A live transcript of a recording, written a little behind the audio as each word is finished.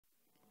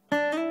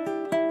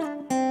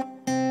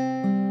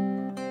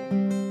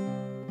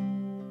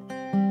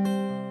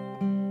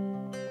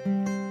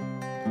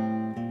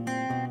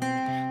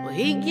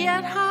He'd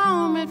get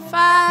home at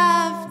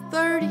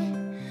 5:30,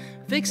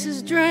 fix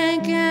his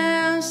drink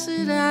and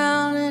sit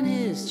down in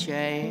his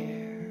chair.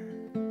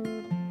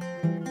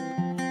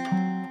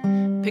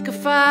 Pick a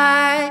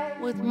fight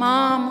with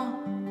mama,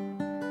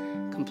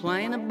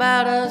 complain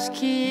about us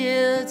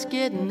kids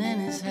getting in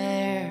his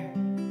hair.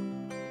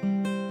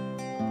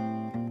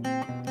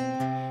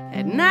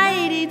 At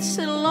night he'd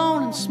sit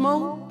alone and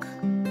smoke.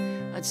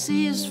 I'd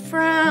see his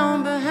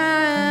frown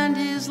behind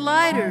his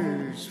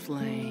lighter's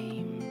flame.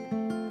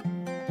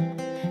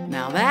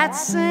 Now that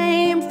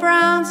same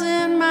frown's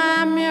in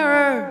my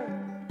mirror.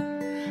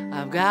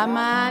 I've got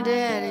my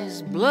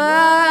daddy's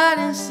blood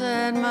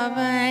inside my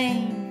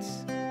veins.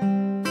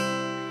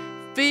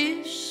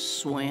 Fish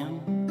swim,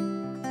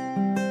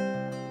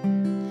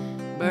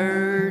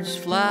 birds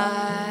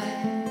fly,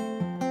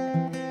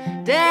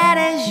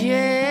 daddies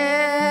yell,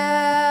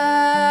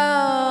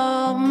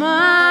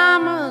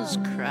 mamas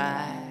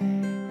cry.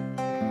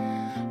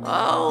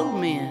 Old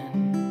men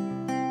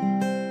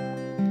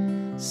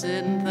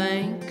sit and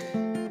think.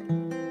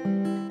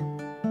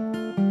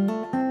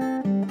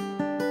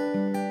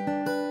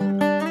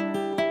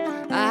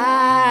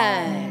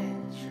 I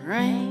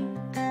drink.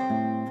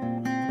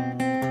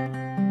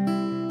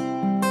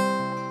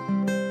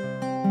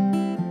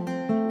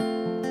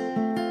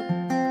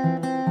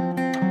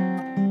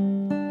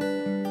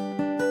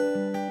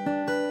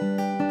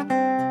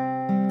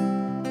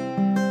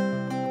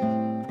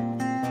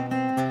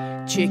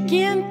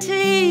 Chicken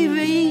TV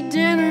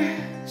dinner,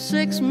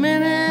 6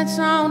 minutes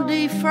on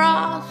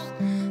defrost,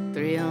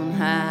 3 on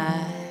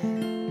high.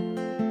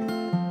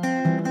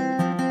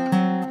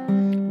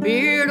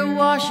 Beer to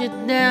wash it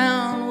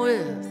down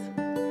with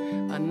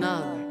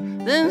another,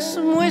 then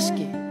some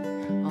whiskey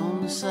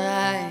on the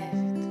side.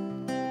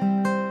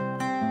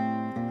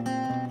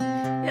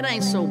 It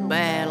ain't so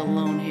bad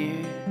alone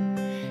here.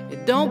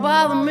 It don't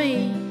bother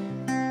me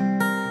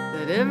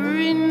that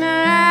every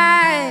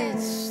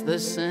night's the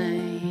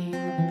same.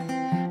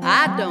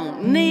 I don't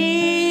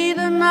need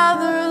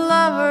another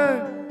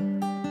lover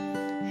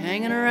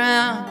hanging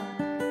around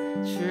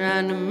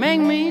trying to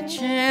make me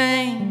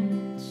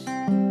change.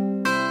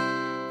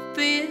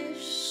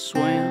 Fish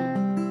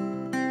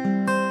swim,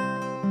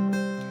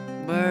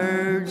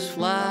 birds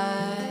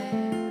fly,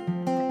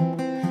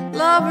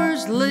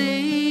 lovers leave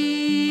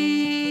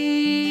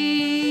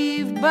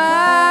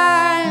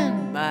by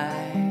and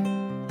by.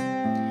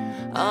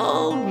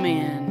 Old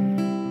men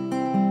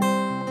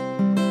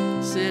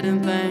sit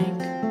and think.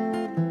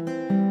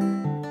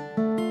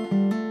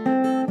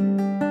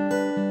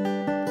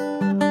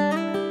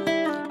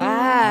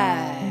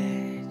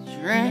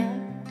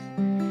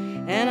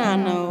 And I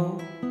know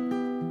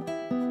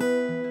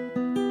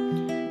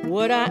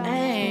what I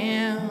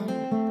am,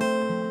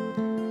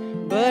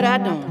 but I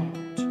don't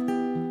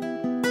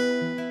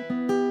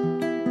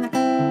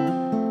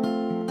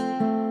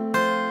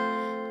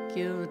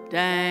give a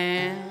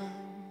damn.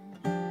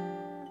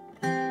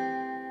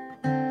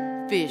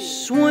 Fish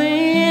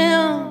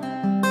swim,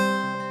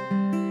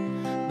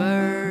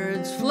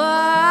 birds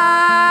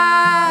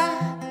fly,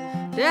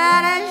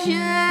 daddy's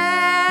yell,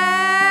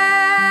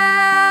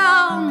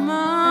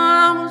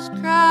 mamas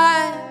cry.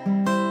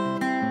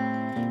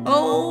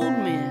 Old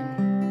men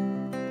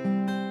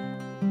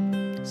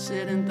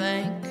sit and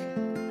think.